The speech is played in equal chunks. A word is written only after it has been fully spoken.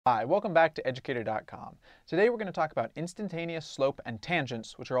Hi, welcome back to Educator.com. Today we're going to talk about instantaneous slope and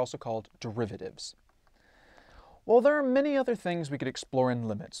tangents, which are also called derivatives. While there are many other things we could explore in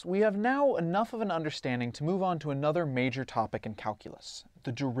limits, we have now enough of an understanding to move on to another major topic in calculus,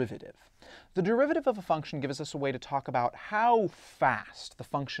 the derivative. The derivative of a function gives us a way to talk about how fast the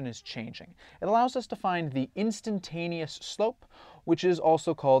function is changing. It allows us to find the instantaneous slope, which is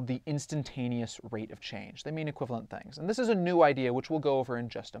also called the instantaneous rate of change. They mean equivalent things. And this is a new idea which we'll go over in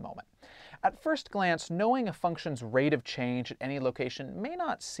just a moment. At first glance, knowing a function's rate of change at any location may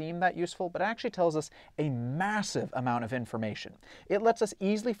not seem that useful, but it actually tells us a massive amount of information. It lets us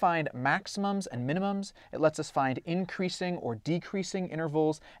easily find maximums and minimums. It lets us find increasing or decreasing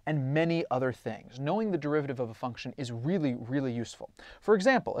intervals and many other things. Knowing the derivative of a function is really, really useful. For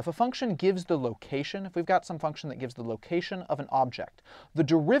example, if a function gives the location, if we've got some function that gives the location of an object, the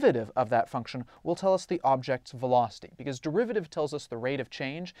derivative of that function will tell us the object's velocity, because derivative tells us the rate of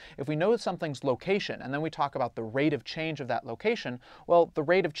change. If we know something's location and then we talk about the rate of change of that location, well, the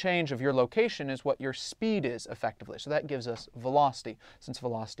rate of change of your location is what your speed is effectively. So that gives us velocity, since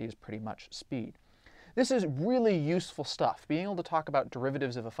velocity is pretty much speed. This is really useful stuff. Being able to talk about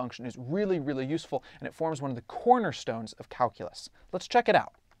derivatives of a function is really, really useful, and it forms one of the cornerstones of calculus. Let's check it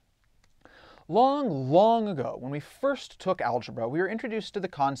out. Long ago, when we first took algebra, we were introduced to the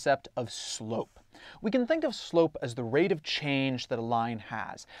concept of slope. We can think of slope as the rate of change that a line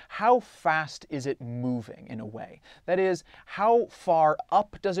has. How fast is it moving, in a way? That is, how far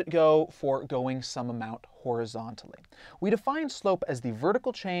up does it go for going some amount horizontally? We define slope as the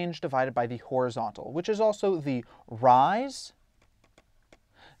vertical change divided by the horizontal, which is also the rise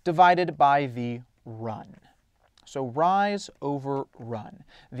divided by the run. So rise over run,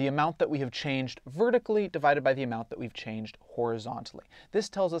 the amount that we have changed vertically divided by the amount that we've changed horizontally. This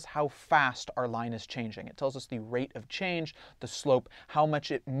tells us how fast our line is changing. It tells us the rate of change, the slope, how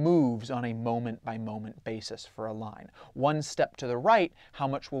much it moves on a moment-by-moment basis for a line. One step to the right, how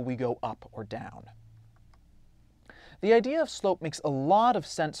much will we go up or down? The idea of slope makes a lot of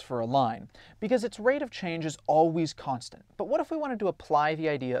sense for a line because its rate of change is always constant. But what if we wanted to apply the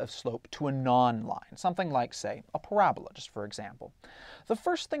idea of slope to a non-line, something like, say, a parabola, just for example? The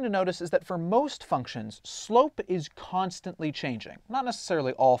first thing to notice is that for most functions, slope is constantly changing. Not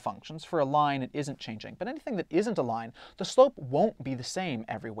necessarily all functions. For a line, it isn't changing. But anything that isn't a line, the slope won't be the same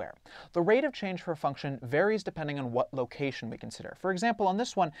everywhere. The rate of change for a function varies depending on what location we consider. For example, on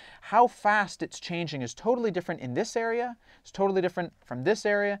this one, how fast it's changing is totally different in this area, it's totally different from this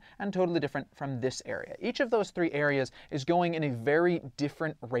area, and totally different from this area. Each of those three areas is going in a very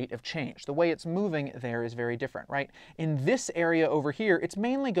different rate of change. The way it's moving there is very different, right? In this area over here, it's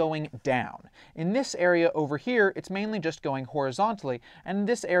mainly going down. In this area over here, it's mainly just going horizontally. And in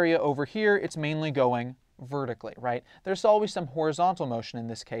this area over here, it's mainly going vertically, right? There's always some horizontal motion in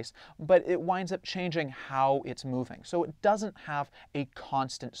this case, but it winds up changing how it's moving. So it doesn't have a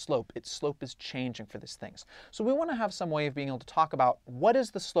constant slope. Its slope is changing for these things. So we want to have some way of being able to talk about what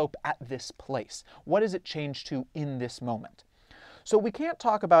is the slope at this place? What does it change to in this moment? So we can't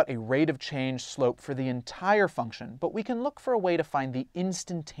talk about a rate of change slope for the entire function, but we can look for a way to find the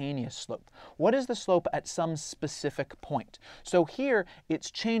instantaneous slope. What is the slope at some specific point? So here,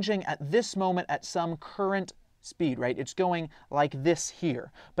 it's changing at this moment at some current speed, right? It's going like this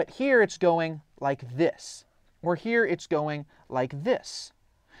here. But here it's going like this. Or here it's going like this.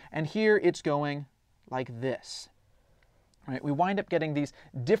 And here it's going like this. Right, we wind up getting these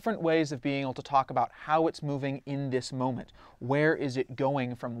different ways of being able to talk about how it's moving in this moment. Where is it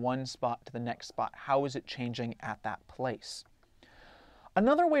going from one spot to the next spot? How is it changing at that place?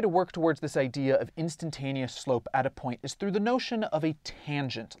 Another way to work towards this idea of instantaneous slope at a point is through the notion of a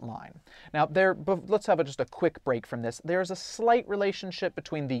tangent line. Now, let's have just a quick break from this. There's a slight relationship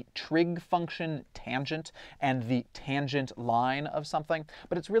between the trig function tangent and the tangent line of something,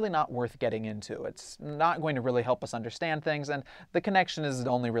 but it's really not worth getting into. It's not going to really help us understand things, and the connection is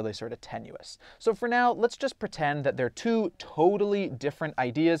only really sort of tenuous. So for now, let's just pretend that they're two totally different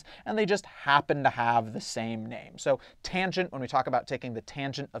ideas, and they just happen to have the same name. So tangent, when we talk about taking the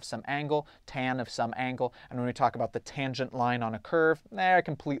tangent of some angle, tan of some angle, and when we talk about the tangent line on a curve, they're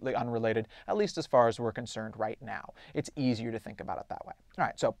completely unrelated, at least as far as we're concerned right now. It's easier to think about it that way. All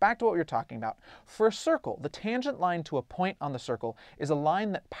right, so back to what we were talking about. For a circle, the tangent line to a point on the circle is a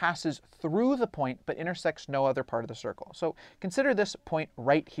line that passes through the point but intersects no other part of the circle. So consider this point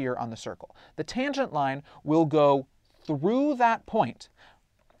right here on the circle. The tangent line will go through that point,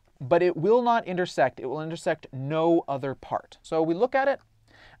 but it will not intersect. It will intersect no other part. So we look at it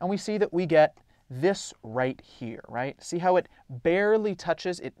and we see that we get this right here, right? See how it barely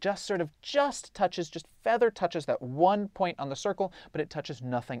touches? It just sort of touches, just feather touches that one point on the circle, but it touches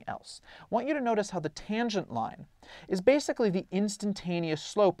nothing else. I want you to notice how the tangent line is basically the instantaneous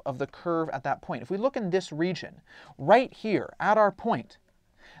slope of the curve at that point. If we look in this region, right here at our point,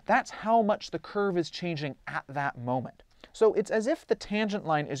 that's how much the curve is changing at that moment. So it's as if the tangent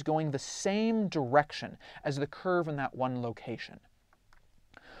line is going the same direction as the curve in that one location.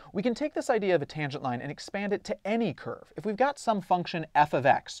 We can take this idea of a tangent line and expand it to any curve. If we've got some function f of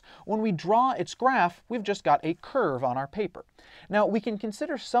x, when we draw its graph, we've just got a curve on our paper. Now, we can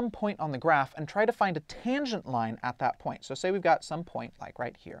consider some point on the graph and try to find a tangent line at that point. So say we've got some point, like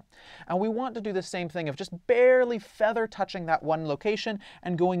right here, and we want to do the same thing of just barely feather touching that one location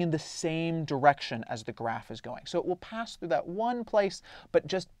and going in the same direction as the graph is going. So it will pass through that one place, but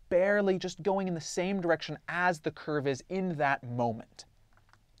just barely just going in the same direction as the curve is in that moment.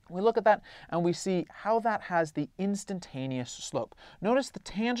 We look at that and we see how that has the instantaneous slope. Notice the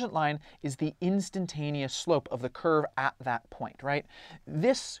tangent line is the instantaneous slope of the curve at that point, right?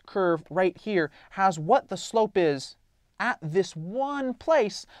 This curve right here has what the slope is at this one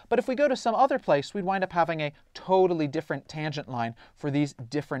place, but if we go to some other place, we'd wind up having a totally different tangent line for these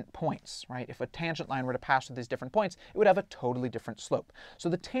different points, right? If a tangent line were to pass through these different points, it would have a totally different slope. So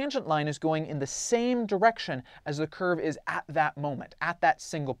the tangent line is going in the same direction as the curve is at that moment, at that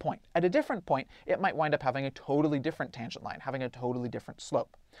single point. At a different point, it might wind up having a totally different tangent line, having a totally different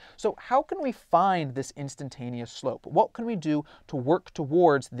slope. So how can we find this instantaneous slope? What can we do to work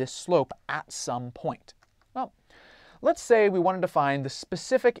towards this slope at some point? Well, let's say we wanted to find the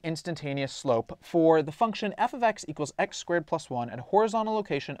specific instantaneous slope for the function f of x equals x squared plus 1 at a horizontal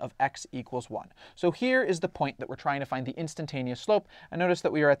location of x equals 1. So here is the point that we're trying to find the instantaneous slope, and notice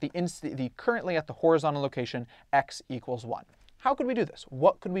that we are at currently at the horizontal location x equals 1. How could we do this?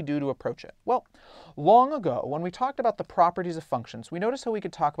 What could we do to approach it? Well, long ago, when we talked about the properties of functions, we noticed how we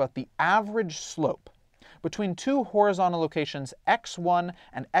could talk about the average slope between two horizontal locations x1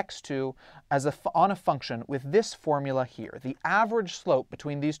 and x2 on a function with this formula here. The average slope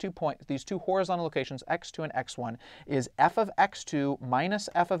between these two horizontal locations x2 and x1 is f of x2 minus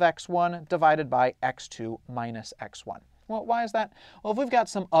f of x1 divided by x2 minus x1. Well, why is that? Well, if we've got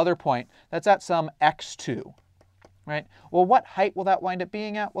some other point that's at some x2, right? Well, what height will that wind up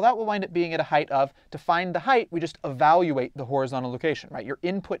being at? Well, that will wind up being at a height of, to find the height, we just evaluate the horizontal location, right? Your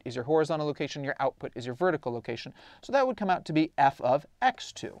input is your horizontal location, your output is your vertical location. So that would come out to be f of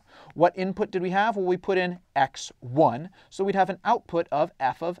x2. What input did we have? Well, we put in x1, so we'd have an output of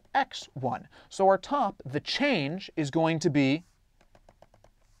f of x1. So our top, the change, is going to be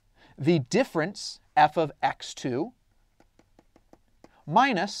the difference f of x2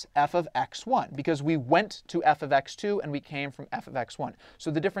 minus f of x1, because we went to f of x2 and we came from f of x1.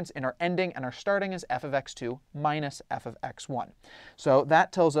 So the difference in our ending and our starting is f of x2 minus f of x1. So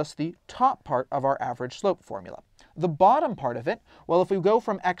that tells us the top part of our average slope formula. The bottom part of it, well, if we go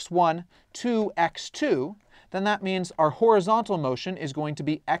from x1 to x2, then that means our horizontal motion is going to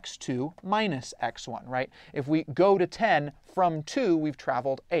be x2 minus x1, right? If we go to 10 from 2, we've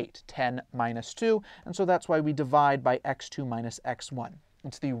traveled 8. 10 minus 2, and so that's why we divide by x2 minus x1.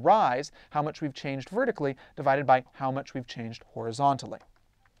 It's the rise, how much we've changed vertically, divided by how much we've changed horizontally.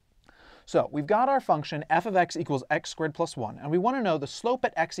 So we've got our function f of x equals x squared plus 1, and we want to know the slope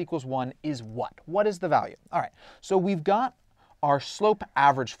at x equals 1 is what? What is the value? All right, so we've got our slope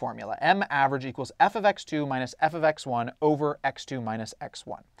average formula. M average equals f of x2 minus f of x1 over x2 minus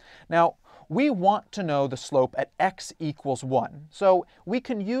x1. Now, we want to know the slope at x equals 1. So we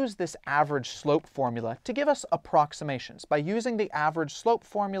can use this average slope formula to give us approximations. By using the average slope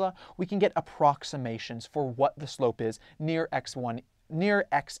formula, we can get approximations for what the slope is near x1, near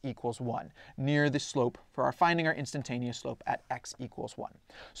x equals 1, near the slope for finding our instantaneous slope at x equals 1.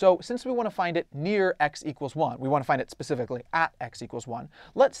 So since we want to find it near x equals 1, we want to find it specifically at x equals 1,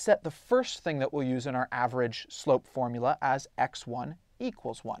 let's set the first thing that we'll use in our average slope formula as x1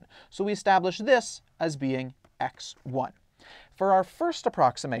 equals 1. So we establish this as being x1. For our first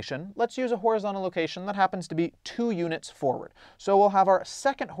approximation, let's use a horizontal location that happens to be 2 units forward. So we'll have our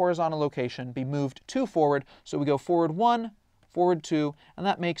second horizontal location be moved 2 forward, so we go forward 1, forward 2, and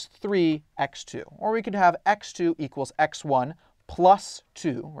that makes 3x2. Or we could have x2 equals x1 plus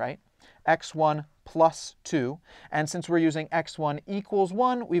 2, right? x1 plus 2. And since we're using x1 equals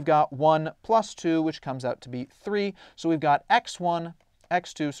 1, we've got 1 plus 2, which comes out to be 3. So we've got x1,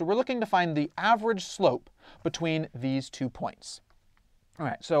 x2. So we're looking to find the average slope between these 2 points. All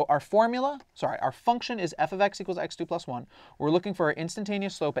right, so our function is f of x equals x2 plus 1. We're looking for our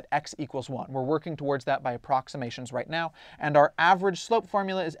instantaneous slope at x equals 1. We're working towards that by approximations right now. And our average slope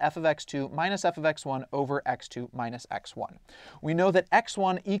formula is f of x2 minus f of x1 over x2 minus x1. We know that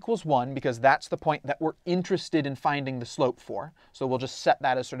x1 equals 1 because that's the point that we're interested in finding the slope for. So we'll just set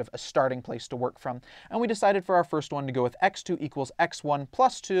that as sort of a starting place to work from. And we decided for our first one to go with x2 equals x1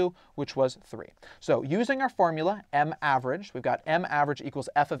 plus 2, which was 3. So using our formula, m average, we've got m average equals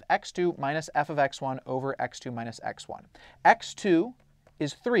f of x2 minus f of x1 over x2 minus x1. x2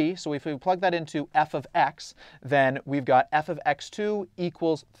 is 3, so if we plug that into f of x, then we've got f of x2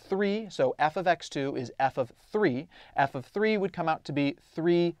 equals 3, so f of x2 is f of 3. f of 3 would come out to be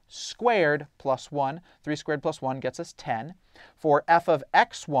 3 squared plus 1. 3 squared plus 1 gets us 10. For f of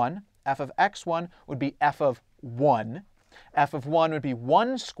x1 would be f of 1. f of 1 would be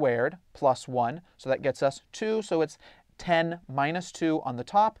 1 squared plus 1, so that gets us 2, so it's 10 minus 2 on the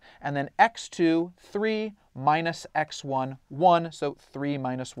top, and then x2, 3 minus x1, 1, so 3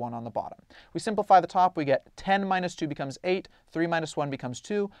 minus 1 on the bottom. We simplify the top, we get 10 minus 2 becomes 8, 3 minus 1 becomes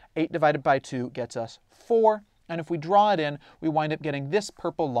 2, 8 divided by 2 gets us 4, and if we draw it in, we wind up getting this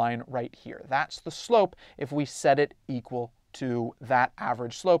purple line right here. That's the slope if we set it equal to that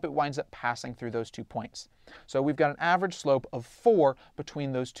average slope. It winds up passing through those 2 points. So we've got an average slope of 4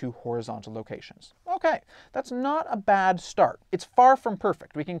 between those 2 horizontal locations. Okay, that's not a bad start. It's far from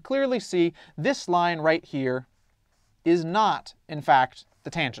perfect. We can clearly see this line right here is not, in fact, the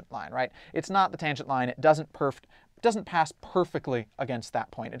tangent line, right? It's not the tangent line. It doesn't pass perfectly against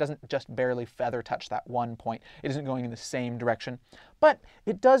that point. It doesn't just barely feather touch that one point. It isn't going in the same direction. But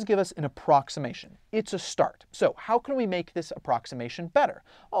it does give us an approximation. It's a start. So how can we make this approximation better?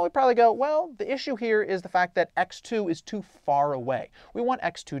 Well, we probably go, well, the issue here is the fact that x2 is too far away. We want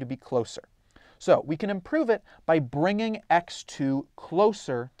x2 to be closer. So we can improve it by bringing x2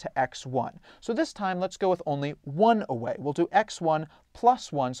 closer to x1. So this time, let's go with only 1 away. We'll do x1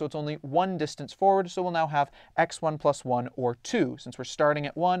 plus 1, so it's only 1 distance forward. So we'll now have x1 plus 1, or 2. Since we're starting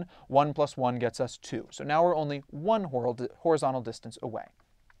at 1, 1 plus 1 gets us 2. So now we're only 1 horizontal distance away.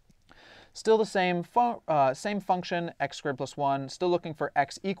 Still the same function, x squared plus 1, still looking for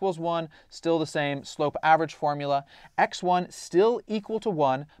x equals 1, still the same slope average formula. x1 still equal to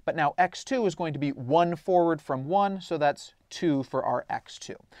 1, but now x2 is going to be 1 forward from 1, so that's 2 for our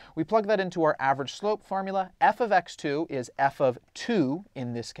x2. We plug that into our average slope formula. F of x2 is f of 2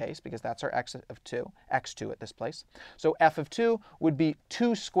 in this case, because that's our x of 2, x2 at this place. So f of 2 would be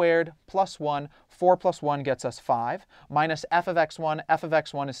 2 squared plus 1. 4 plus 1 gets us 5, minus f of x1. f of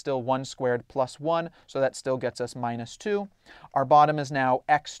x1 is still 1 squared plus 1, so that still gets us minus 2. Our bottom is now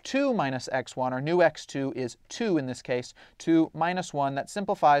x2 minus x1. Our new x2 is 2 in this case. 2 minus 1, that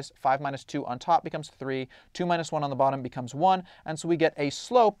simplifies. 5 minus 2 on top becomes 3. 2 minus 1 on the bottom becomes 1, and so we get a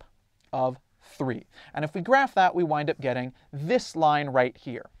slope of 3. And if we graph that, we wind up getting this line right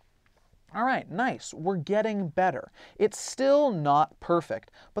here. All right, nice. We're getting better. It's still not perfect,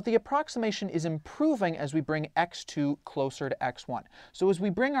 but the approximation is improving as we bring x2 closer to x1. So as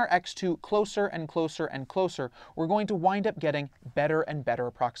we bring our x2 closer and closer and closer, we're going to wind up getting better and better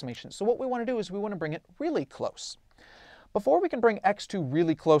approximations. So what we want to do is we want to bring it really close. Before we can bring x2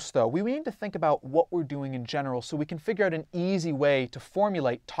 really close, though, we need to think about what we're doing in general so we can figure out an easy way to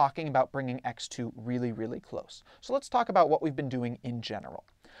formulate talking about bringing x2 really, really close. So let's talk about what we've been doing in general.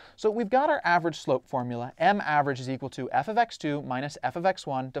 So we've got our average slope formula. M average is equal to f of x2 minus f of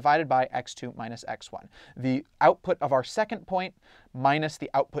x1 divided by x2 minus x1. The output of our second point minus the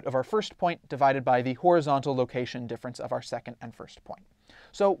output of our first point divided by the horizontal location difference of our second and first point.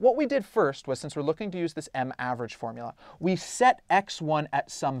 So what we did first was, since we're looking to use this M average formula, we set x1 at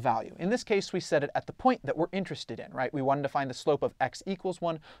some value. In this case, we set it at the point that we're interested in, right? We wanted to find the slope of x equals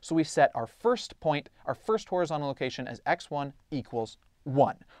 1, so we set our first point, our first horizontal location as x1 equals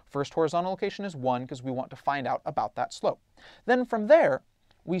 1. First horizontal location is 1 because we want to find out about that slope. Then from there,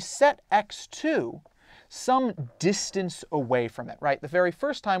 we set x2 some distance away from it, right? The very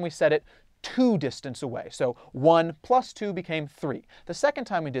first time we set it 2 distance away. So 1 plus 2 became 3. The second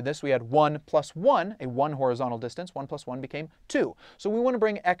time we did this, we had 1 plus 1, a 1 horizontal distance. 1 plus 1 became 2. So we want to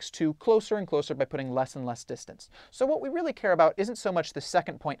bring x2 closer and closer by putting less and less distance. So what we really care about isn't so much the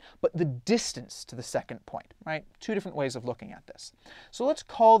second point, but the distance to the second point, right? 2 different ways of looking at this. So let's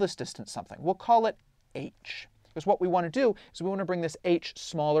call this distance something. We'll call it h. Because what we want to do is we want to bring this h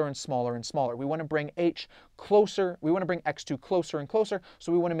smaller and smaller and smaller. We want to bring h closer, we want to bring x2 closer and closer,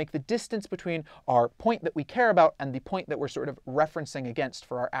 so we want to make the distance between our point that we care about and the point that we're sort of referencing against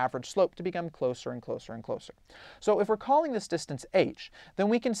for our average slope to become closer and closer and closer. So if we're calling this distance h, then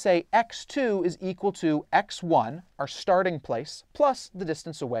we can say x2 is equal to x1, our starting place, plus the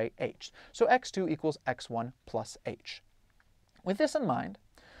distance away h. So x2 equals x1 plus h. With this in mind,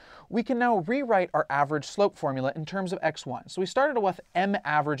 we can now rewrite our average slope formula in terms of x1. So we started with m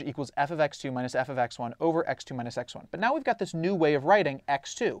average equals f of x2 minus f of x1 over x2 minus x1. But now we've got this new way of writing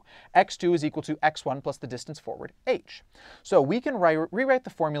x2. x2 is equal to x1 plus the distance forward, h. So we can rewrite the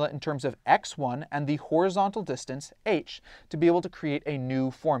formula in terms of x1 and the horizontal distance, h, to be able to create a new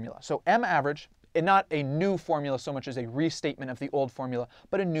formula. So m average, and not a new formula so much as a restatement of the old formula,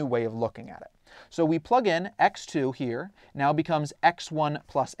 but a new way of looking at it. So we plug in x2 here, now becomes x1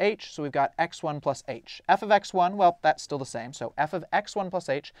 plus h, so we've got x1 plus h. f of x1, well, that's still the same, so f of x1 plus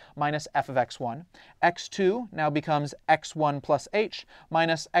h minus f of x1. x2 now becomes x1 plus h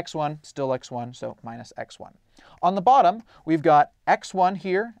minus x1, still x1, so minus x1. On the bottom, we've got x1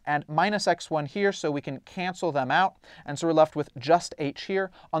 here and minus x1 here, so we can cancel them out, and so we're left with just h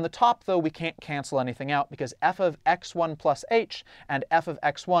here. On the top, though, we can't cancel anything out because f of x1 plus h and f of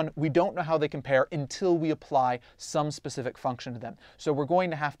x1, we don't know how they compare until we apply some specific function to them. So we're going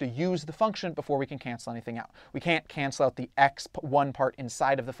to have to use the function before we can cancel anything out. We can't cancel out the x1 part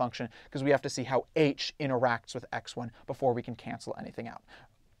inside of the function because we have to see how h interacts with x1 before we can cancel anything out.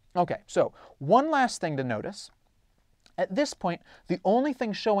 Okay, so one last thing to notice. At this point, the only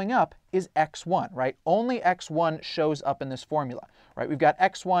thing showing up is x1, right? Only x1 shows up in this formula, right? We've got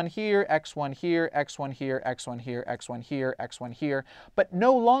x1 here, x1 here, x1 here, x1 here, x1 here, x1 here, but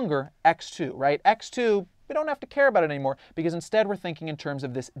no longer x2, right? x2, we don't have to care about it anymore because instead we're thinking in terms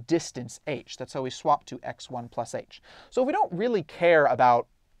of this distance h. That's how we swap to x1 plus h. So if we don't really care about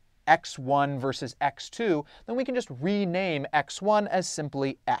x1 versus x2, then we can just rename x1 as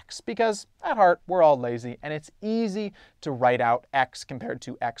simply x, because at heart, we're all lazy, and it's easy to write out x compared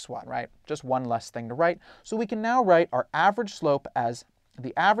to x1, right? Just one less thing to write. So we can now write our average slope as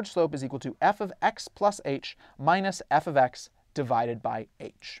the average slope is equal to f of x plus h minus f of x divided by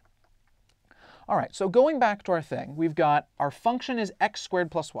h. All right, so going back to our thing, we've got our function is x squared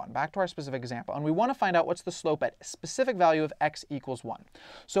plus 1, back to our specific example, and we want to find out what's the slope at a specific value of x equals 1.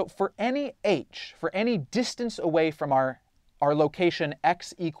 So for any h, for any distance away from our location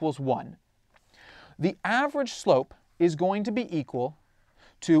x equals 1, the average slope is going to be equal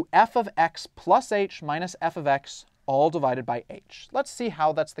to f of x plus h minus f of x all divided by h. Let's see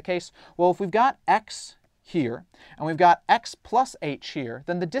how that's the case. Well, if we've got x here, and we've got x plus h here,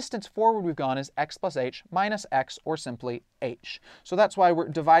 then the distance forward we've gone is x plus h minus x, or simply h. So that's why we're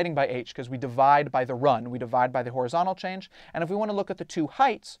dividing by h, because we divide by the run, we divide by the horizontal change. And if we want to look at the two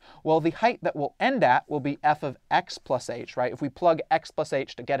heights, well, the height that we'll end at will be f of x plus h, right? If we plug x plus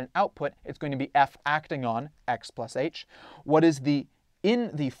h to get an output, it's going to be f acting on x plus h. What is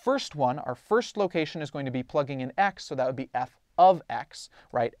in the first one, our first location is going to be plugging in x, so that would be f of x,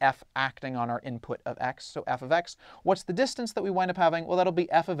 right? F acting on our input of x, so f of x. What's the distance that we wind up having? Well, that'll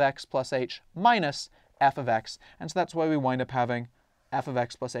be f of x plus h minus f of x, and so that's why we wind up having f of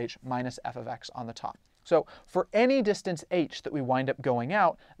x plus h minus f of x on the top. So for any distance h that we wind up going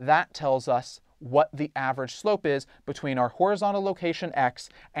out, that tells us what the average slope is between our horizontal location x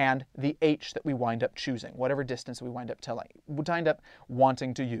and the h that we wind up choosing, whatever distance we wind up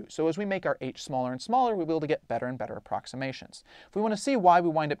wanting to use. So as we make our h smaller and smaller, we'll be able to get better and better approximations. If we want to see why we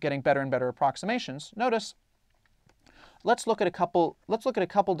wind up getting better and better approximations, notice, let's look at a couple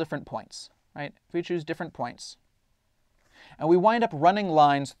different points, right? If we choose different points, and we wind up running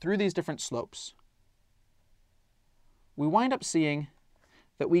lines through these different slopes, we wind up seeing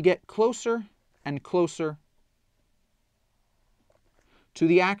that we get closer and closer to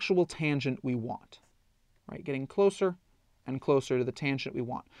the actual tangent we want, right? Getting closer and closer to the tangent we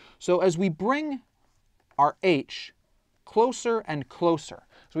want. So as we bring our h closer and closer,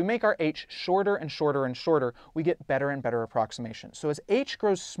 so we make our h shorter and shorter and shorter, we get better and better approximations. So as h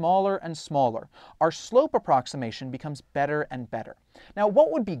grows smaller and smaller, our slope approximation becomes better and better. Now,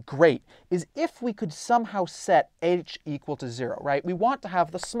 what would be great is if we could somehow set h equal to 0, right? We want to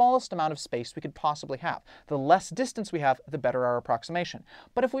have the smallest amount of space we could possibly have. The less distance we have, the better our approximation.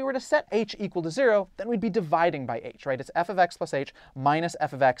 But if we were to set h equal to 0, then we'd be dividing by h, right? It's f of x plus h minus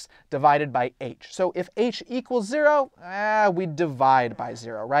f of x divided by h. So if h equals 0, we divide by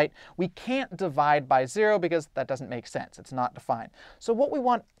 0, right? We can't divide by 0 because that doesn't make sense. It's not defined. So what we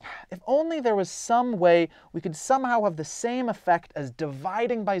want, if only there was some way we could somehow have the same effect as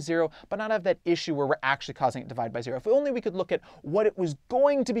dividing by 0, but not have that issue where we're actually causing it to divide by 0. If only we could look at what it was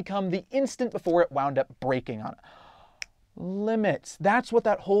going to become the instant before it wound up breaking on it. Limits. That's what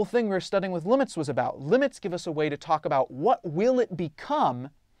that whole thing we were studying with limits was about. Limits give us a way to talk about what will it become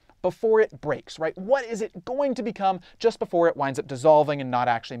before it breaks, right? What is it going to become just before it winds up dissolving and not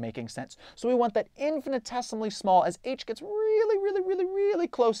actually making sense? So we want that infinitesimally small, as h gets really, really, really, really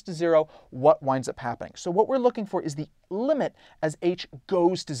close to 0, what winds up happening. So what we're looking for is the limit as h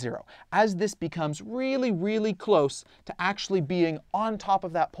goes to 0. As this becomes really, really close to actually being on top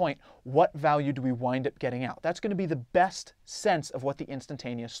of that point, what value do we wind up getting out? That's going to be the best sense of what the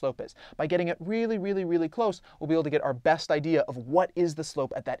instantaneous slope is. By getting it really, really, really close, we'll be able to get our best idea of what is the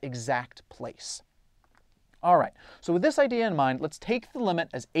slope at that exact place. All right, so with this idea in mind, let's take the limit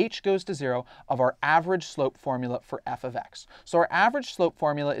as h goes to 0 of our average slope formula for f of x. So our average slope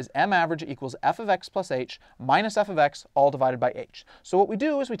formula is m average equals f of x plus h minus f of x all divided by h. So what we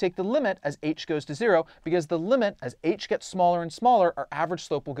do is we take the limit as h goes to 0, because the limit as h gets smaller and smaller, our average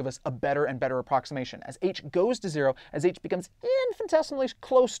slope will give us a better and better approximation. As h goes to 0, as h becomes infinitesimally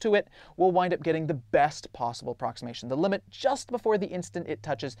close to it, we'll wind up getting the best possible approximation. The limit just before the instant it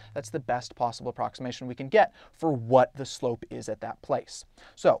touches, that's the best possible approximation we can get for what the slope is at that place.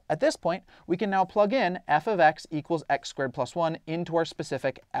 So at this point, we can now plug in f of x equals x squared plus 1 into our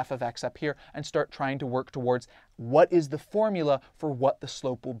specific f of x up here and start trying to work towards what is the formula for what the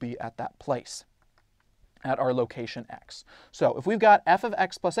slope will be at that place, at our location x. So if we've got f of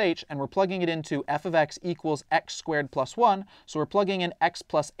x plus h and we're plugging it into f of x equals x squared plus 1, so we're plugging in x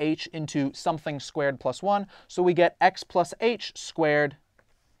plus h into something squared plus 1, so we get x plus h squared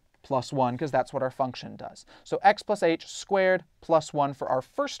plus 1, because that's what our function does. So x plus h squared plus 1 for our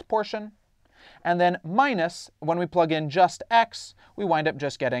first portion, and then minus, when we plug in just x, we wind up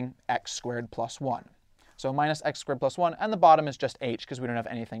just getting x squared plus 1. So minus x squared plus 1, and the bottom is just h, because we don't have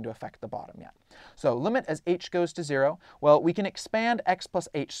anything to affect the bottom yet. So limit as h goes to 0, well, we can expand x plus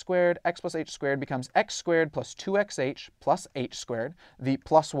h squared. X plus h squared becomes x squared plus 2xh plus h squared. The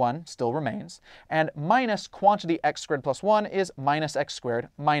plus 1 still remains. And minus quantity x squared plus 1 is minus x squared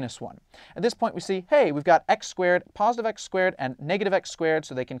minus 1. At this point, we see, hey, we've got x squared, positive x squared, and negative x squared,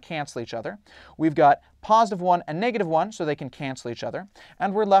 so they can cancel each other. We've got positive 1 and negative 1, so they can cancel each other.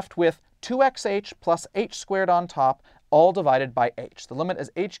 And we're left with 2xh plus h squared on top, all divided by h. The limit as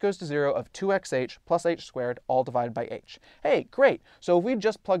h goes to 0 of 2xh plus h squared, all divided by h. Hey, great. So if we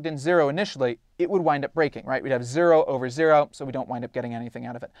just plugged in 0 initially, it would wind up breaking, right? We'd have 0 over 0, so we don't wind up getting anything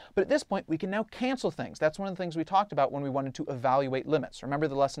out of it. But at this point, we can now cancel things. That's one of the things we talked about when we wanted to evaluate limits. Remember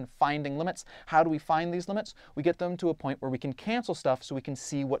the lesson, finding limits? How do we find these limits? We get them to a point where we can cancel stuff so we can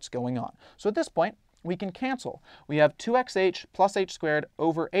see what's going on. So at this point, we can cancel. We have 2xh plus h squared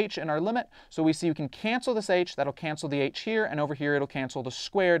over h in our limit, so we see we can cancel this h, that'll cancel the h here, and over here it'll cancel the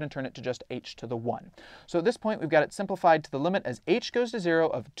squared and turn it to just h to the 1. So at this point we've got it simplified to the limit as h goes to 0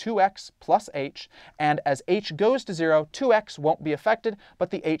 of 2x plus h, and as h goes to 0, 2x won't be affected, but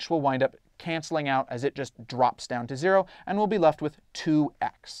the h will wind up canceling out as it just drops down to 0, and we'll be left with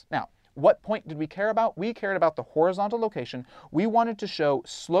 2x. Now, what point did we care about? We cared about the horizontal location. We wanted to show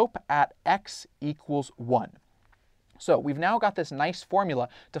slope at x equals 1. So we've now got this nice formula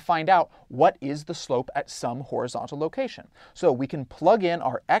to find out what is the slope at some horizontal location. So we can plug in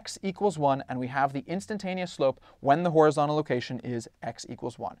our x equals 1, and we have the instantaneous slope when the horizontal location is x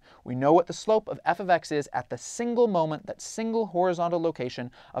equals 1. We know what the slope of f of x is at the single moment, that single horizontal location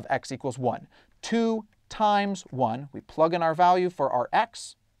of x equals 1. 2 times 1, we plug in our value for our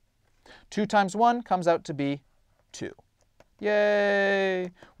x. 2 times 1 comes out to be 2.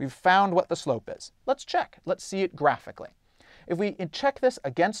 Yay! We've found what the slope is. Let's check. Let's see it graphically. If we check this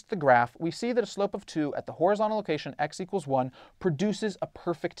against the graph, we see that a slope of 2 at the horizontal location x equals 1 produces a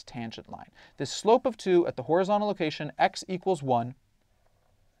perfect tangent line. This slope of 2 at the horizontal location x equals 1,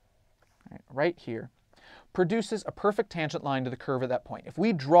 right here, produces a perfect tangent line to the curve at that point. If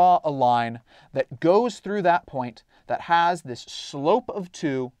we draw a line that goes through that point that has this slope of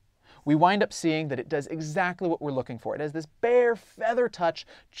 2, we wind up seeing that it does exactly what we're looking for. It has this bare feather touch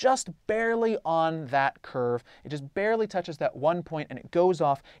just barely on that curve. It just barely touches that one point, and it goes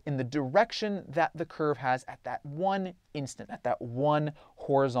off in the direction that the curve has at that one instant, at that one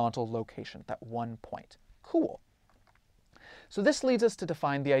horizontal location, that one point. Cool. So this leads us to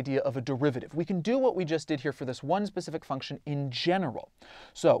define the idea of a derivative. We can do what we just did here for this one specific function in general.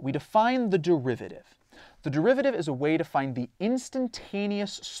 So we define the derivative. The derivative is a way to find the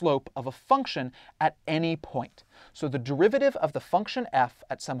instantaneous slope of a function at any point. So the derivative of the function f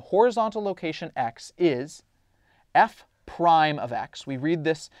at some horizontal location x is f prime of x. We read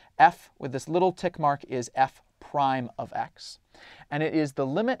this f with this little tick mark is f prime of x. And it is the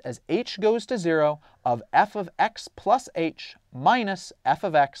limit as h goes to 0 of f of x plus h minus f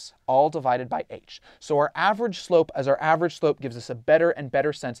of x all divided by h. So our average slope, as our average slope gives us a better and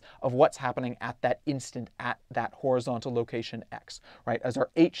better sense of what's happening at that instant at that horizontal location x, right? As our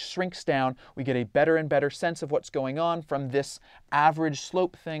h shrinks down, we get a better and better sense of what's going on from this average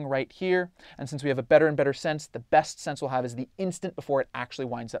slope thing right here. And since we have a better and better sense, the best sense we'll have is the instant before it actually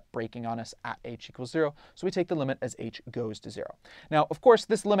winds up breaking on us at h equals 0. So we take the limit as h goes to 0. Now, of course,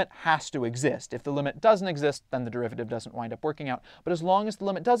 this limit has to exist. If the limit doesn't exist, then the derivative doesn't wind up working out. But as long as the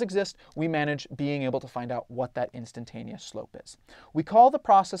limit does exist, we manage being able to find out what that instantaneous slope is. We call the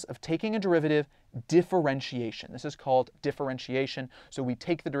process of taking a derivative differentiation. This is called differentiation. So we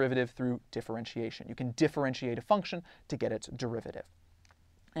take the derivative through differentiation. You can differentiate a function to get its derivative.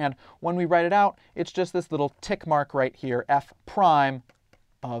 And when we write it out, it's just this little tick mark right here, f prime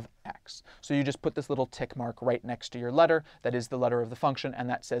of x. So you just put this little tick mark right next to your letter. That is the letter of the function, and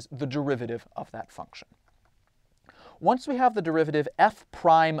that says the derivative of that function. Once we have the derivative f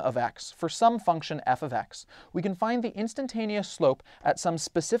prime of x for some function f of x, we can find the instantaneous slope at some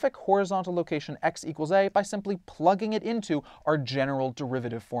specific horizontal location x equals a by simply plugging it into our general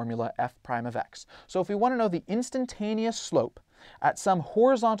derivative formula f prime of x. So if we want to know the instantaneous slope at some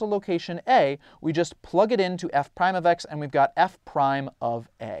horizontal location a, we just plug it into f prime of x and we've got f prime of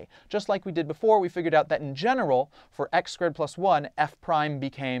a. Just like we did before, we figured out that in general, for x squared plus 1, f prime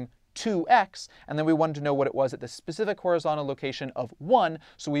became 2x, and then we wanted to know what it was at the specific horizontal location of 1,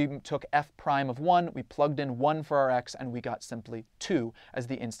 so we took f prime of 1, we plugged in 1 for our x, and we got simply 2 as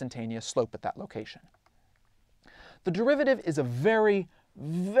the instantaneous slope at that location. The derivative is a very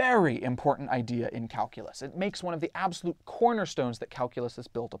important idea in calculus. It makes one of the absolute cornerstones that calculus is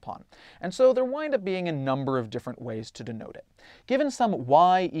built upon. And so there wind up being a number of different ways to denote it. Given some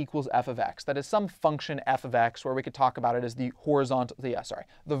y equals f of x, that is some function f of x, where we could talk about it as the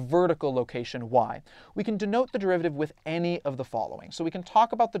vertical location y, we can denote the derivative with any of the following. So we can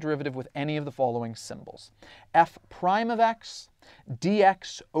talk about the derivative with any of the following symbols: f prime of x,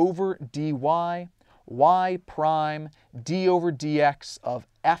 dx over dy, y prime, d over dx of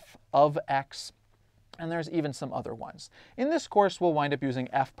f of x, and there's even some other ones. In this course, we'll wind up using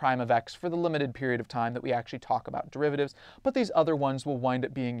f prime of x for the limited period of time that we actually talk about derivatives, but these other ones will wind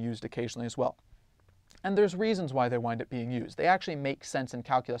up being used occasionally as well. And there's reasons why they wind up being used. They actually make sense in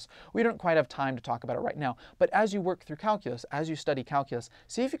calculus. We don't quite have time to talk about it right now, but as you work through calculus, as you study calculus,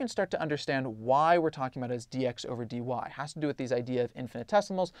 see if you can start to understand why we're talking about it as dx over dy. It has to do with these idea of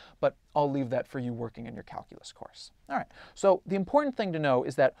infinitesimals, but I'll leave that for you working in your calculus course. All right, so the important thing to know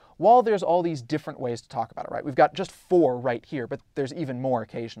is that while there's all these different ways to talk about it, right? We've got just 4 right here, but there's even more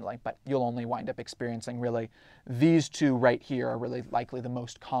occasionally, but you'll only wind up experiencing really these 2 right here are really likely the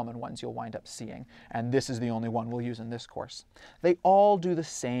most common ones you'll wind up seeing, and this is the only one we'll use in this course. They all do the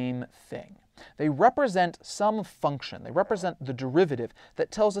same thing. They represent some function. They represent the derivative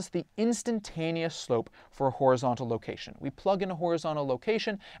that tells us the instantaneous slope for a horizontal location. We plug in a horizontal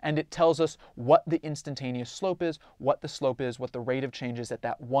location, and it tells us what the instantaneous slope is, what the slope is, what the rate of change is at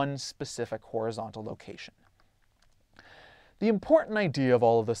that one specific horizontal location. The important idea of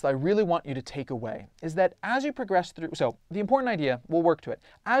all of this that I really want you to take away is that as you progress through, so the important idea, we'll work to it.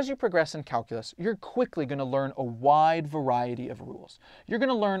 As you progress in calculus, you're quickly going to learn a wide variety of rules. You're going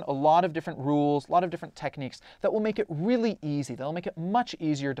to learn a lot of different rules, a lot of different techniques that will make it really easy. That'll make it much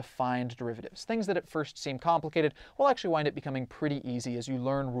easier to find derivatives. Things that at first seem complicated will actually wind up becoming pretty easy as you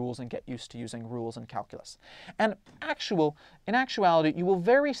learn rules and get used to using rules in calculus. And in actuality, you will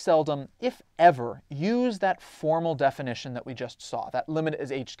very seldom, if ever, use that formal definition that we just saw. That limit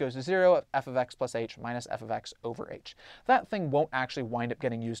as h goes to 0 of f of x plus h minus f of x over h. That thing won't actually wind up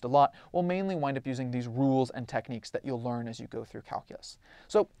getting used a lot. We'll mainly wind up using these rules and techniques that you'll learn as you go through calculus.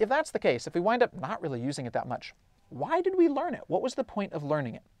 So if that's the case, if we wind up not really using it that much, why did we learn it? What was the point of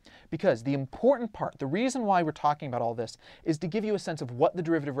learning it? Because the important part, the reason why we're talking about all this, is to give you a sense of what the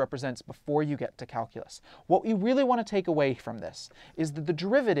derivative represents before you get to calculus. What we really want to take away from this is that the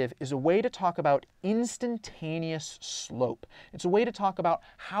derivative is a way to talk about instantaneous slope. It's a way to talk about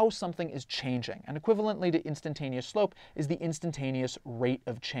how something is changing. And equivalently to instantaneous slope is the instantaneous rate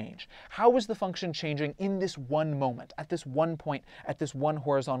of change. How is the function changing in this one moment, at this one point, at this one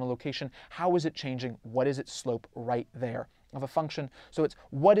horizontal location? How is it changing? What is its slope right there of a function? So it's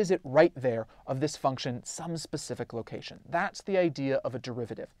what is it right there of this function, some specific location. That's the idea of a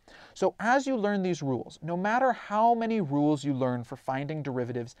derivative. So as you learn these rules, no matter how many rules you learn for finding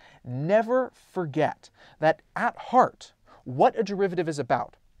derivatives, never forget that at heart, what a derivative is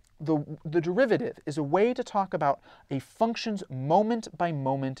about, the derivative is a way to talk about a function's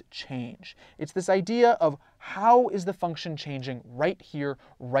moment-by-moment change. It's this idea of how is the function changing right here,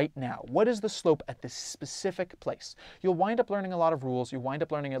 right now? What is the slope at this specific place? You'll wind up learning a lot of rules, you'll wind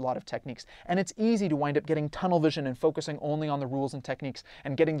up learning a lot of techniques, and it's easy to wind up getting tunnel vision and focusing only on the rules and techniques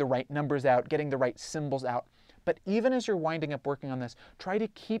and getting the right numbers out, getting the right symbols out. But even as you're winding up working on this, try to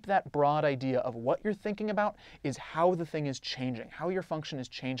keep that broad idea of what you're thinking about is how the thing is changing, how your function is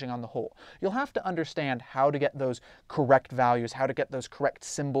changing on the whole. You'll have to understand how to get those correct values, how to get those correct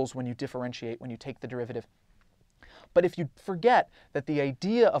symbols when you differentiate, when you take the derivative. But if you forget that the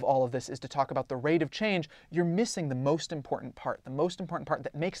idea of all of this is to talk about the rate of change, you're missing the most important part. The most important part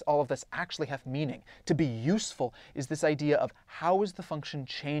that makes all of this actually have meaning, to be useful, is this idea of how is the function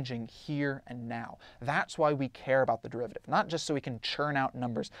changing here and now. That's why we care about the derivative, not just so we can churn out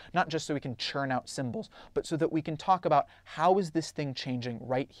numbers, not just so we can churn out symbols, but so that we can talk about how is this thing changing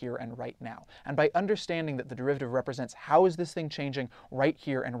right here and right now. And by understanding that the derivative represents how is this thing changing right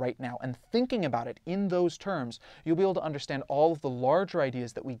here and right now, and thinking about it in those terms, you'll be able to understand all of the larger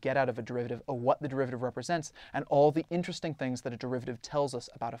ideas that we get out of a derivative, of what the derivative represents, and all the interesting things that a derivative tells us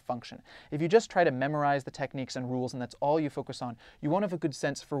about a function. If you just try to memorize the techniques and rules and that's all you focus on, you won't have a good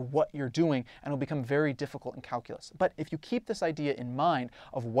sense for what you're doing and it'll become very difficult in calculus. But if you keep this idea in mind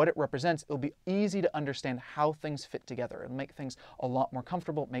of what it represents, it'll be easy to understand how things fit together. It'll make things a lot more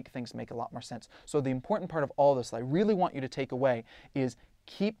comfortable, make things make a lot more sense. So the important part of all this that I really want you to take away is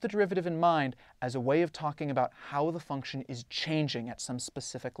keep the derivative in mind as a way of talking about how the function is changing at some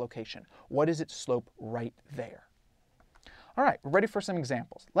specific location. What is its slope right there? All right, we're ready for some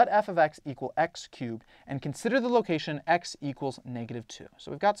examples. Let f of x equal x cubed and consider the location x equals -2.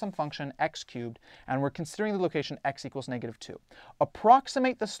 So we've got some function x cubed and we're considering the location x equals -2.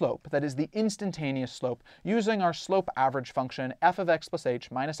 Approximate the slope, that is the instantaneous slope, using our slope average function f of x plus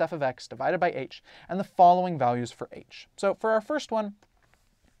h minus f of x divided by h and the following values for h. So for our first one,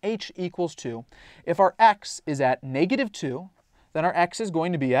 h equals 2. If our x is at -2, then our x is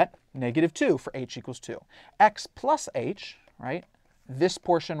going to be at -2 for h equals 2. X plus h, right, this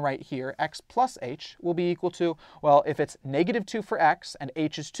portion right here, x plus h, will be equal to, well, if it's -2 for x and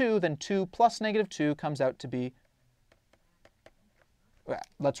h is 2, then 2 plus -2 comes out to be,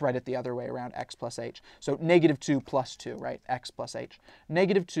 let's write it the other way around, x plus h. So -2 plus 2, right, x plus h.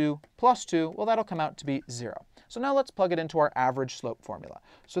 -2 plus 2, well, that'll come out to be 0. So now let's plug it into our average slope formula.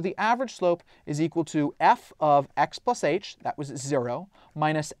 So the average slope is equal to f of x plus h, that was 0,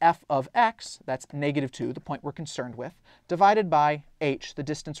 minus f of x, that's -2, the point we're concerned with, divided by h, the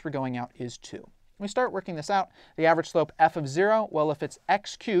distance we're going out is 2. When we start working this out, the average slope f of 0, well, if it's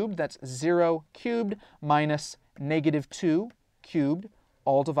x cubed, that's 0 cubed minus -2 cubed,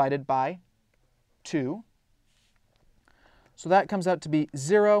 all divided by 2. So that comes out to be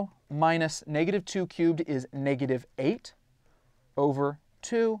 0 minus -2 cubed is -8 over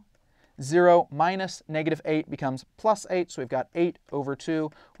 2. 0 minus -8 becomes +8, so we've got 8 over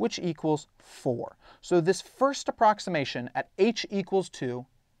 2, which equals 4. So this first approximation at h equals 2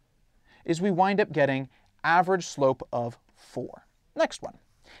 is we wind up getting average slope of 4. Next one.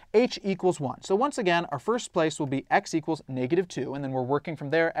 H equals 1. So once again, our first place will be x equals -2, and then we're working from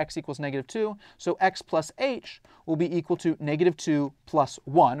there, x equals -2. So x plus h will be equal to -2 plus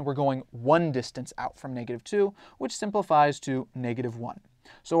 1. We're going one distance out from -2, which simplifies to -1.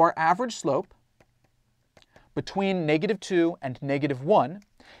 So our average slope between -2 and -1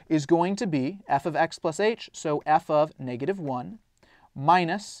 is going to be f of x plus h, so f of -1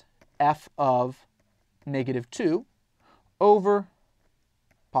 minus f of -2 over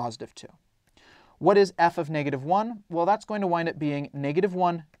 +2. What is f of -1? Well, that's going to wind up being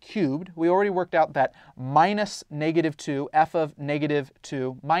 -1 cubed. We already worked out that minus -2, f of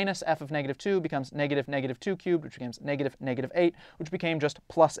 -2 minus f of -2 becomes -2 cubed, which becomes -8, which became just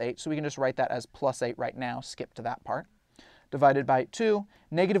 +8. So we can just write that as +8 right now, skip to that part. Divided by 2,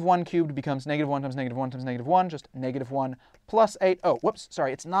 -1 cubed becomes -1 times -1 times -1, just -1 plus 8. Oh, whoops,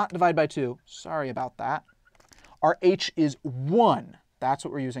 sorry, it's not divided by 2. Sorry about that. Our h is 1. That's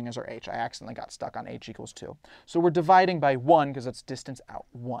what we're using as our h. I accidentally got stuck on h equals 2. So we're dividing by 1 because it's distance out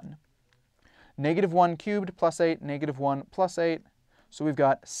 1. -1 cubed plus 8, -1 plus 8. So we've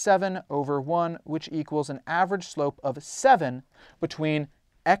got 7 over 1, which equals an average slope of 7 between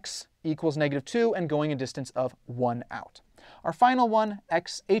x equals -2 and going a distance of 1 out. Our final one,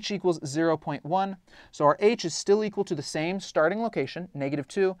 h equals 0.1. So our h is still equal to the same starting location,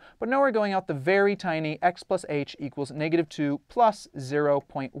 -2, but now we're going out the very tiny x plus h equals -2 plus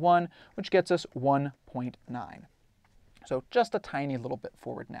 0.1, which gets us 1.9. So just a tiny little bit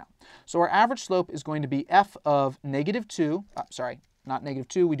forward now. So our average slope is going to be f of -2, not negative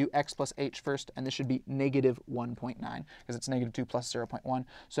 2. We do x plus h first, and this should be negative 1.9 because it's negative 2 plus 0.1.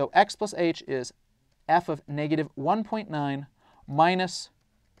 So x plus h is f of negative 1.9 minus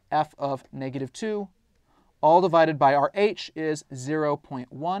f of negative 2, all divided by our h is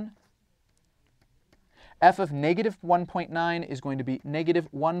 0.1. F of negative 1.9 is going to be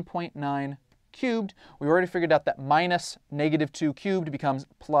negative 1.9 cubed. We already figured out that minus negative 2 cubed becomes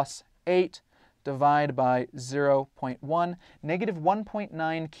plus 8. Divide by 0.1. Negative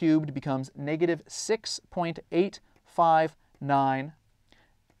 1.9 cubed becomes negative 6.859.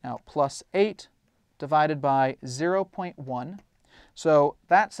 Now plus 8 divided by 0.1. So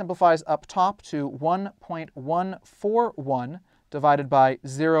that simplifies up top to 1.141 divided by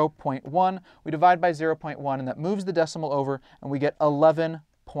 0.1. We divide by 0.1, and that moves the decimal over, and we get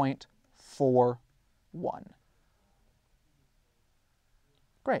 11.41.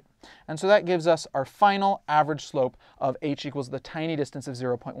 Great. And so that gives us our final average slope of h equals the tiny distance of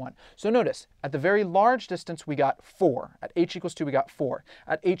 0.1. So notice, at the very large distance, we got 4. At h equals 2, we got 4.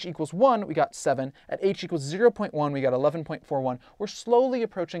 At h equals 1, we got 7. At h equals 0.1, we got 11.41. We're slowly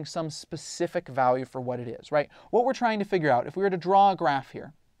approaching some specific value for what it is, right? What we're trying to figure out, if we were to draw a graph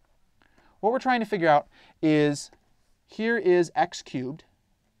here, what we're trying to figure out is, here is x cubed.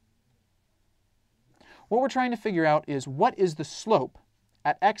 What we're trying to figure out is, what is the slope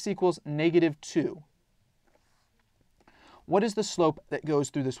at x equals negative 2? What is the slope that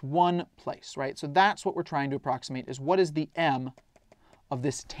goes through this one place, right? So that's what we're trying to approximate, is what is the m of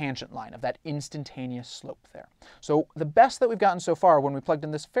this tangent line, of that instantaneous slope there. So the best that we've gotten so far when we plugged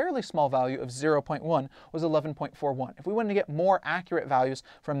in this fairly small value of 0.1 was 11.41. If we wanted to get more accurate values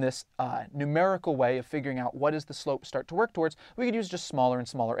from this numerical way of figuring out what does the slope start to work towards, we could use just smaller and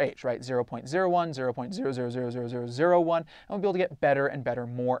smaller h, right? 0.01, 0.000001, and we'll be able to get better and better,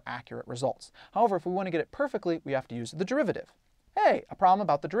 more accurate results. However, if we want to get it perfectly, we have to use the derivative. Hey, a problem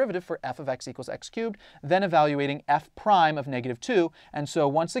about the derivative for f of x equals x cubed, then evaluating f prime of negative 2. And so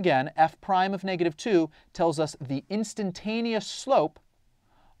once again, f prime of negative 2 tells us the instantaneous slope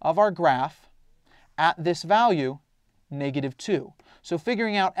of our graph at this value, negative 2. So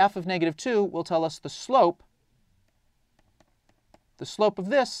figuring out f of negative 2 will tell us the slope. The slope of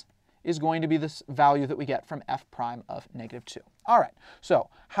this is going to be this value that we get from f prime of negative 2. All right, so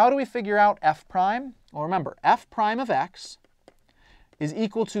how do we figure out f prime? Well, remember, f prime of x is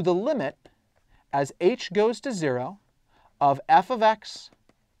equal to the limit as h goes to 0 of f of x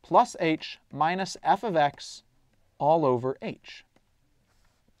plus h minus f of x all over h.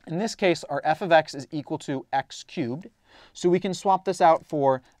 In this case, our f of x is equal to x cubed. So we can swap this out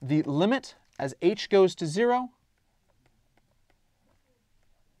for the limit as h goes to 0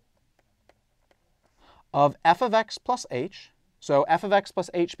 of f of x plus h. So f of x plus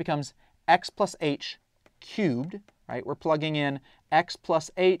h becomes x plus h cubed, right? We're plugging in x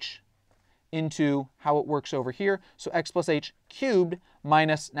plus h into how it works over here. So x plus h cubed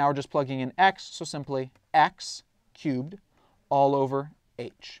minus, now we're just plugging in x, so simply x cubed all over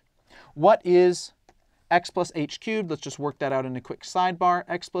h. What is x plus h cubed? Let's just work that out in a quick sidebar.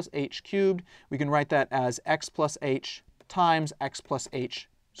 X plus h cubed, we can write that as x plus h times x plus h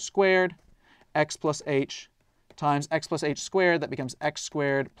squared. X plus h times x plus h squared, that becomes x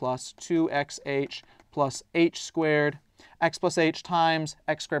squared plus 2xh plus h squared. X plus h times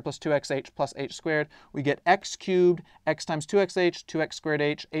x squared plus 2xh plus h squared. We get x cubed, x times 2xh, 2x squared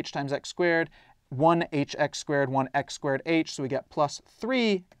h times x squared, 1hx squared, 1x squared h, so we get plus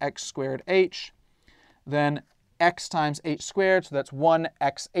 3x squared h. Then x times h squared, so that's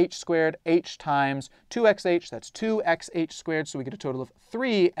 1xh squared, h times 2xh, that's 2xh squared, so we get a total of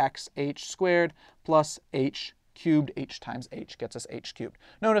 3xh squared plus h cubed. H times h gets us h cubed.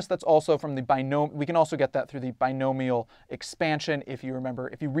 Notice that's also from the binomial. We can also get that through the binomial expansion. If you remember,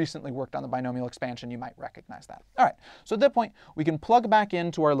 if you recently worked on the binomial expansion, you might recognize that. All right, so at that point, we can plug back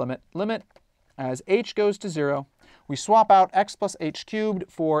into our limit. Limit as h goes to 0. We swap out x plus h cubed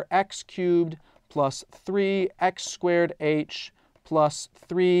for x cubed plus 3x squared h plus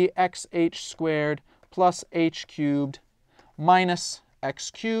 3xh squared plus h cubed minus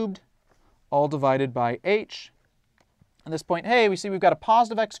x cubed, all divided by h. At this point, hey, we see we've got a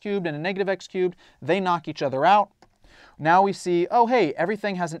positive x cubed and a negative x cubed. They knock each other out. Now we see, oh, hey,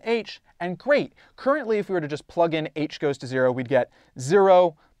 everything has an h, and great. Currently, if we were to just plug in h goes to 0, we'd get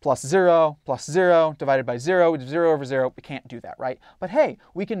 0 plus 0 plus 0 divided by 0, which is 0 over 0. We can't do that, right? But hey,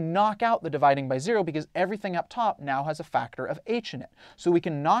 we can knock out the dividing by 0 because everything up top now has a factor of h in it. So we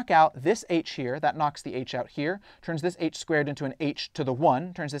can knock out this h here, that knocks the h out here, turns this h squared into an h to the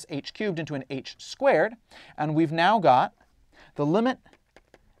 1, turns this h cubed into an h squared, and we've now got the limit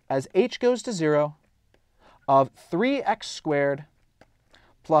as h goes to 0 of 3x squared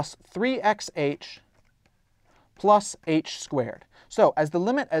plus 3xh plus h squared. So as the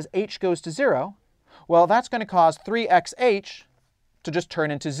limit as h goes to 0, well, that's going to cause 3xh to just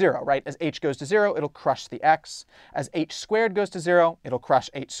turn into 0, right? As h goes to 0, it'll crush the x. As h squared goes to 0, it'll crush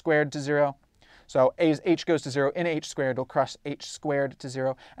h squared to 0. So as h goes to 0 in h squared, it'll crush h squared to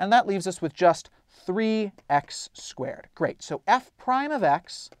 0. And that leaves us with just 3x squared. Great. So f prime of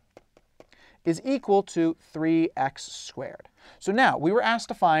x is equal to 3x squared. So now we were asked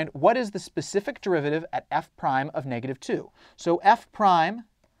to find what is the specific derivative at f prime of negative 2. So f prime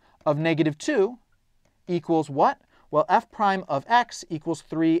of negative 2 equals what? Well, f prime of x equals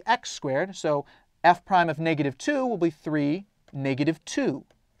 3x squared. So f prime of negative 2 will be 3 negative 2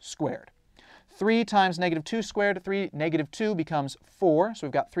 squared. 3 times negative 2 squared, 3 negative 2 becomes 4. So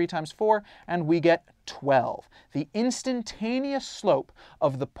we've got 3 times 4, and we get 12. The instantaneous slope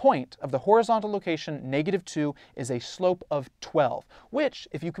of the point of the horizontal location negative 2 is a slope of 12, which,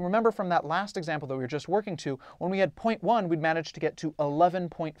 if you can remember from that last example that we were just working to, when we had 0.1, we'd managed to get to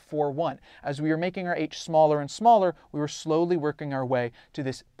 11.41. As we were making our h smaller and smaller, we were slowly working our way to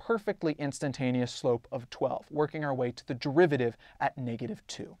this perfectly instantaneous slope of 12, working our way to the derivative at negative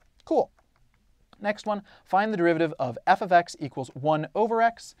 2. Cool. Next one, find the derivative of f of x equals 1 over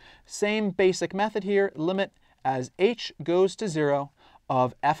x. Same basic method here, limit as h goes to 0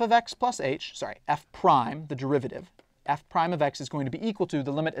 of f of x plus h, f prime, the derivative, f prime of x is going to be equal to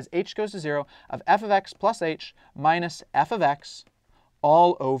the limit as h goes to 0 of f of x plus h minus f of x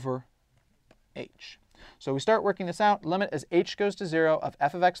all over h. So we start working this out, limit as h goes to 0 of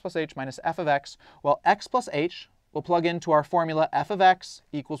f of x plus h minus f of x. Well, x plus h, we'll plug into our formula f of x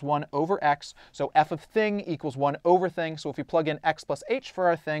equals 1 over x. So f of thing equals 1 over thing. So if we plug in x plus h for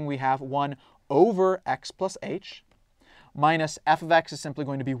our thing, we have 1 over x plus h minus f of x is simply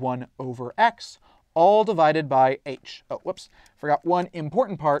going to be 1 over x, all divided by h. Oh, whoops, forgot one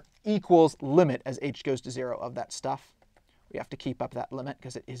important part, equals limit as h goes to 0 of that stuff. We have to keep up that limit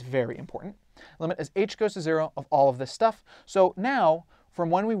because it is very important. Limit as h goes to 0 of all of this stuff. So now, from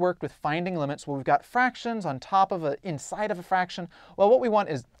when we worked with finding limits, well, we've got fractions on top of inside of a fraction. Well, what we want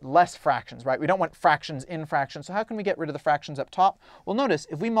is less fractions, right? We don't want fractions in fractions. So how can we get rid of the fractions up top? Well, notice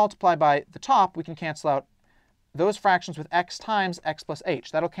if we multiply by the top, we can cancel out those fractions with x times x plus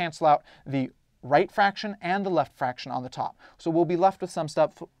h. That'll cancel out the right fraction and the left fraction on the top. So we'll be left with some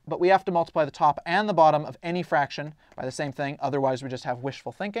stuff, but we have to multiply the top and the bottom of any fraction by the same thing. Otherwise, we just have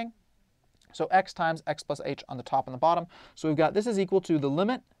wishful thinking. So x times x plus h on the top and the bottom. So we've got this is equal to the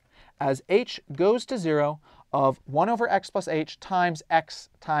limit as h goes to 0 of 1 over x plus h times x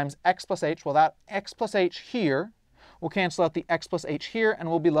plus h. Well, that x plus h here will cancel out the x plus h here, and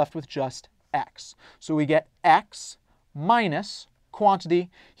we'll be left with just x. So we get x minus quantity.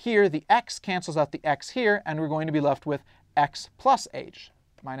 Here, the x cancels out the x here, and we're going to be left with x plus h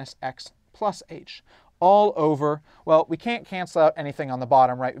minus x plus h all over, well, we can't cancel out anything on the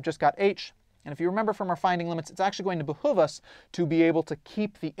bottom, right? We've just got h. And if you remember from our finding limits, it's actually going to behoove us to be able to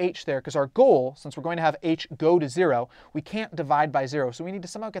keep the h there, because our goal, since we're going to have h go to 0, we can't divide by 0. So we need to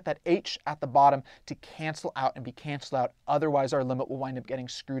somehow get that h at the bottom to cancel out and be canceled out. Otherwise, our limit will wind up getting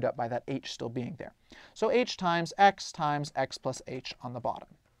screwed up by that h still being there. So h times x plus h on the bottom.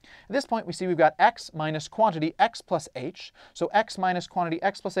 At this point, we see we've got x minus quantity x plus h. So x minus quantity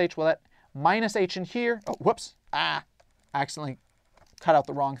x plus h, well, that minus h in here, oh, whoops, accidentally cut out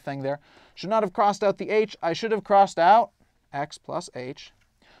the wrong thing there. Should not have crossed out the h. I should have crossed out x plus h.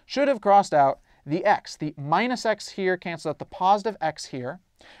 Should have crossed out the x. The minus x here cancels out the positive x here.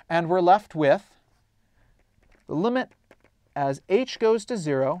 And we're left with the limit as h goes to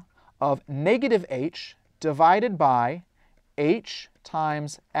 0 of negative h divided by h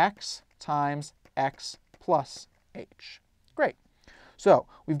times x plus h. Great. So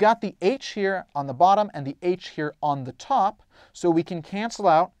we've got the h here on the bottom and the h here on the top. So we can cancel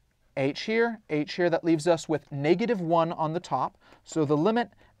out h here. That leaves us with negative 1 on the top. So the limit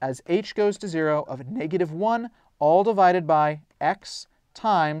as h goes to 0 of negative 1 all divided by x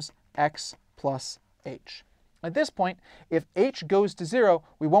times x plus h. At this point, if h goes to 0,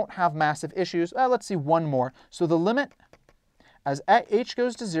 we won't have massive issues. Let's see one more. So the limit as h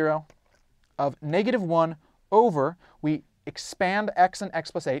goes to 0 of negative 1 over, we expand x and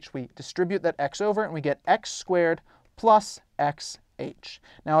x plus h. We distribute that x over, and we get x squared plus xh.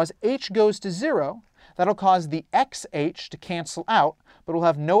 Now, as h goes to 0, that'll cause the xh to cancel out, but will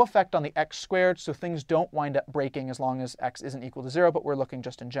have no effect on the x squared, so things don't wind up breaking as long as x isn't equal to 0, but we're looking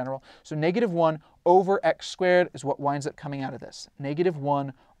just in general. So negative 1 over x squared is what winds up coming out of this. Negative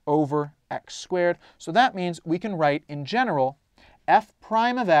 1 over x squared. So that means we can write, in general, f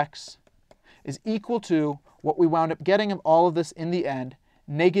prime of x is equal to what we wound up getting of all of this in the end,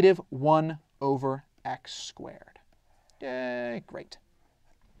 negative 1 over x squared. Yay, great.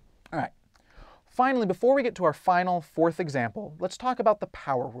 All right. Finally, before we get to our final fourth example, let's talk about the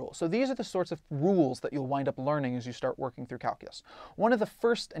power rule. So these are the sorts of rules that you'll wind up learning as you start working through calculus. One of the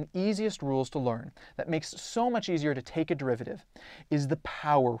first and easiest rules to learn that makes it so much easier to take a derivative is the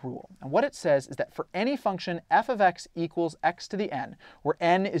power rule. And what it says is that for any function f of x equals x to the n, where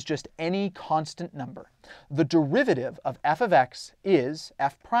n is just any constant number, the derivative of f of x is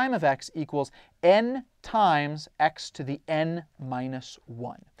f prime of x equals n times x to the n minus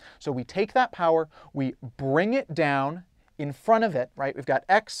 1. So we take that power, we bring it down in front of it, right? We've got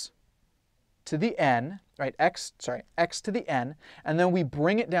x to the n, right? x to the n, and then we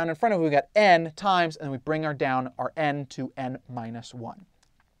bring it down in front of it. We've got n times, and then we bring down our n to n minus 1.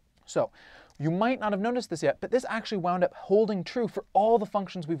 So you might not have noticed this yet, but this actually wound up holding true for all the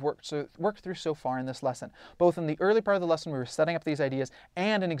functions we've worked through so far in this lesson. Both in the early part of the lesson, we were setting up these ideas,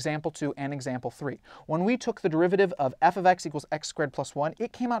 and in example 2 and example 3. When we took the derivative of f of x equals x squared plus 1,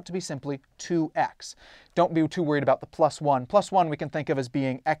 it came out to be simply 2x. Don't be too worried about the plus 1. Plus 1 we can think of as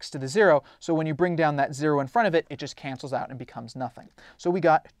being x to the 0, so when you bring down that 0 in front of it, it just cancels out and becomes nothing. So we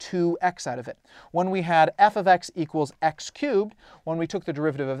got 2x out of it. When we had f of x equals x cubed, when we took the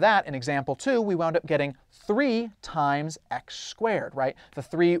derivative of that in example 2, we wound up getting 3 times x squared, right? The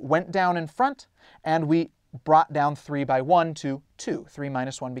 3 went down in front, and we brought down 3 by 1 to 2. 3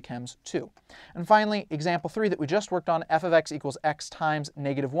 minus 1 becomes 2. And finally, example 3 that we just worked on, f of x equals x times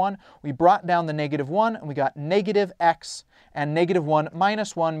negative 1. We brought down the negative 1, and we got negative x, and negative 1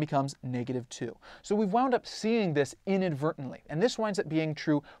 minus 1 becomes negative 2. So we've wound up seeing this inadvertently, and this winds up being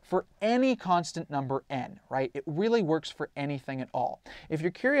true for any constant number n, right? It really works for anything at all. If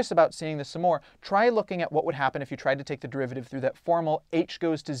you're curious about seeing this some more, try looking at what would happen if you tried to take the derivative through that formal h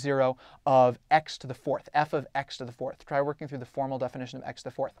goes to 0 of x to the fourth, f of x to the fourth. Try working through the formal definition of x to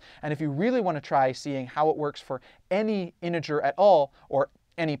the fourth. And if you really want to try seeing how it works for any integer at all, or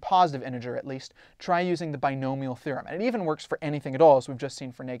any positive integer at least, try using the binomial theorem. And it even works for anything at all, as we've just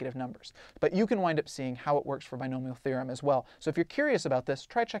seen for negative numbers. But you can wind up seeing how it works for binomial theorem as well. So if you're curious about this,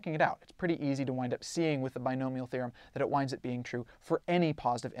 try checking it out. It's pretty easy to wind up seeing with the binomial theorem that it winds up being true for any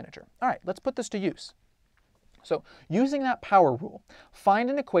positive integer. All right, let's put this to use. So using that power rule,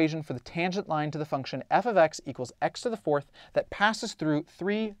 find an equation for the tangent line to the function f of x equals x to the fourth that passes through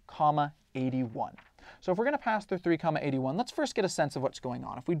 3, 81. So if we're going to pass through 3, 81, let's first get a sense of what's going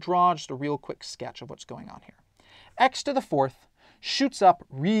on. If we draw just a real quick sketch of what's going on here. X to the fourth shoots up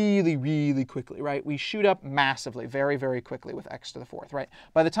really, really quickly, right? We shoot up massively, very, very quickly with x to the fourth, right?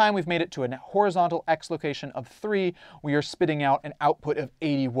 By the time we've made it to a horizontal x location of 3, we are spitting out an output of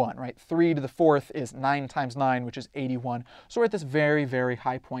 81, right? 3 to the fourth is 9 times 9, which is 81. So we're at this very, very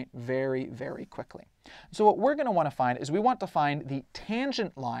high point very, very quickly. So what we're going to want to find is we want to find the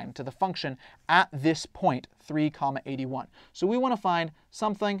tangent line to the function at this point, 3, 81. So we want to find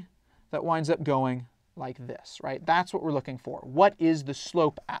something that winds up going like this, right? That's what we're looking for. What is the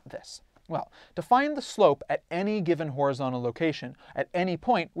slope at this? Well, to find the slope at any given horizontal location, at any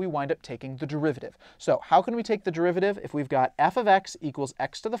point, we wind up taking the derivative. So how can we take the derivative if we've got f of x equals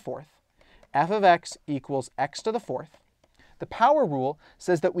x to the fourth, f of x equals x to the fourth? The power rule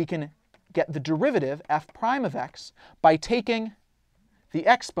says that we can get the derivative, f prime of x, by taking the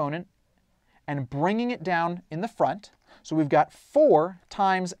exponent and bringing it down in the front. So we've got 4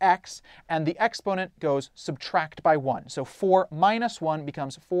 times x, and the exponent goes subtract by 1. So 4 minus 1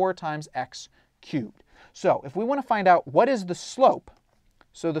 becomes 4 times x cubed. So if we want to find out what is the slope,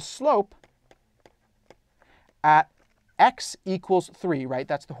 so the slope at x equals 3, right?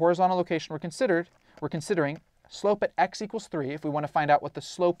 That's the horizontal location we're considering. Slope at x equals 3, if we want to find out what the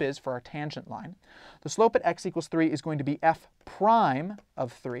slope is for our tangent line. The slope at x equals 3 is going to be f prime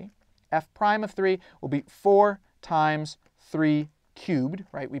of 3. F prime of 3 will be 4 times 3 cubed,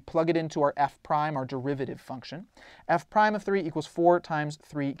 right? We plug it into our f prime, our derivative function. F prime of 3 equals 4 times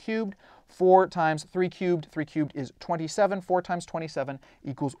 3 cubed. 4 times 3 cubed is 27. 4 times 27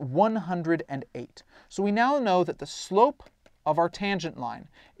 equals 108. So we now know that the slope of our tangent line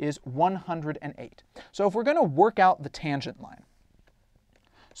is 108. So if we're going to work out the tangent line,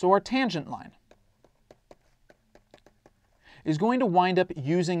 so our tangent line is going to wind up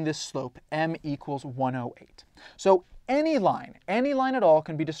using this slope, m equals 108. So any line at all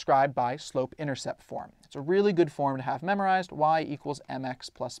can be described by slope-intercept form. It's a really good form to have memorized. Y equals mx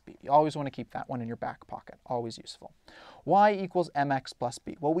plus b. You always want to keep that one in your back pocket. Always useful. Y equals mx plus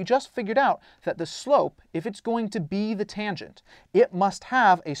b. Well, we just figured out that the slope, if it's going to be the tangent, it must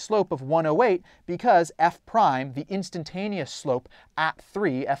have a slope of 108 because f prime, the instantaneous slope at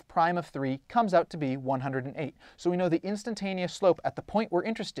 3, f prime of 3, comes out to be 108. So we know the instantaneous slope at the point we're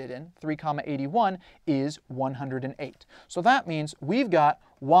interested in, 3, 81, is 108. So that means we've got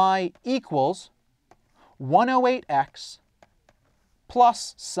y equals 108x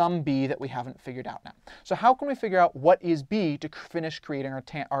plus some b that we haven't figured out now. So how can we figure out what is b to finish creating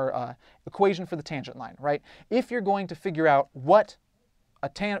our equation for the tangent line, right? If you're going to figure out what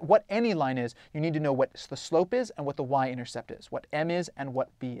any line is, you need to know what the slope is and what the y-intercept is, what m is and what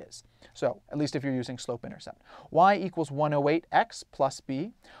b is. So, at least if you're using slope-intercept. Y equals 108x plus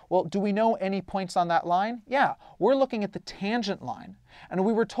b. Well, do we know any points on that line? Yeah, we're looking at the tangent line. And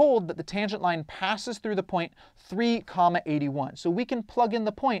we were told that the tangent line passes through the point 3, 81. So we can plug in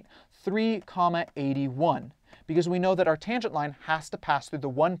the point 3, 81. Because we know that our tangent line has to pass through the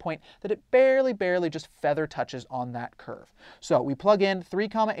one point that it barely just feather touches on that curve. So we plug in 3,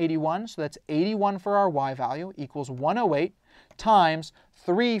 81, so that's 81 for our y value, equals 108 times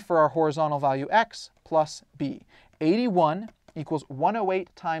 3 for our horizontal value x plus b. 81 equals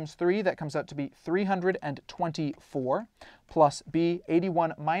 108 times 3, that comes out to be 324, plus b.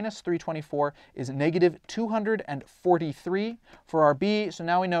 81 minus 324 is negative 243 for our b. So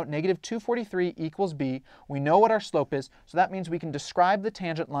now we know negative 243 equals b. We know what our slope is, so that means we can describe the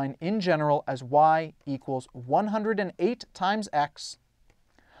tangent line in general as y equals 108 times x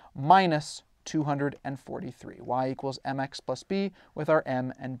minus 243. Y equals mx plus b with our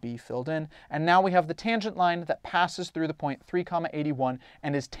m and b filled in. And now we have the tangent line that passes through the point 3, 81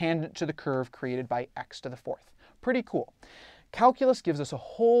 and is tangent to the curve created by x to the fourth. Pretty cool. Calculus gives us a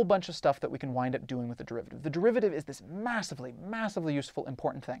whole bunch of stuff that we can wind up doing with the derivative. The derivative is this massively useful,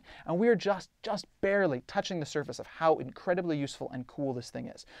 important thing. And we're just barely touching the surface of how incredibly useful and cool this thing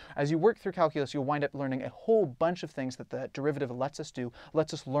is. As you work through calculus, you'll wind up learning a whole bunch of things that the derivative lets us do,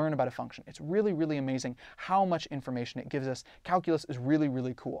 lets us learn about a function. It's really amazing how much information it gives us. Calculus is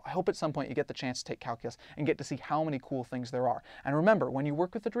really cool. I hope at some point you get the chance to take calculus and get to see how many cool things there are. And remember, when you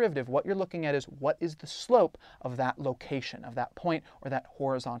work with the derivative, what you're looking at is what is the slope of that location, of that point or that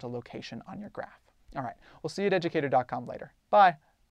horizontal location on your graph. All right, we'll see you at educator.com later. Bye.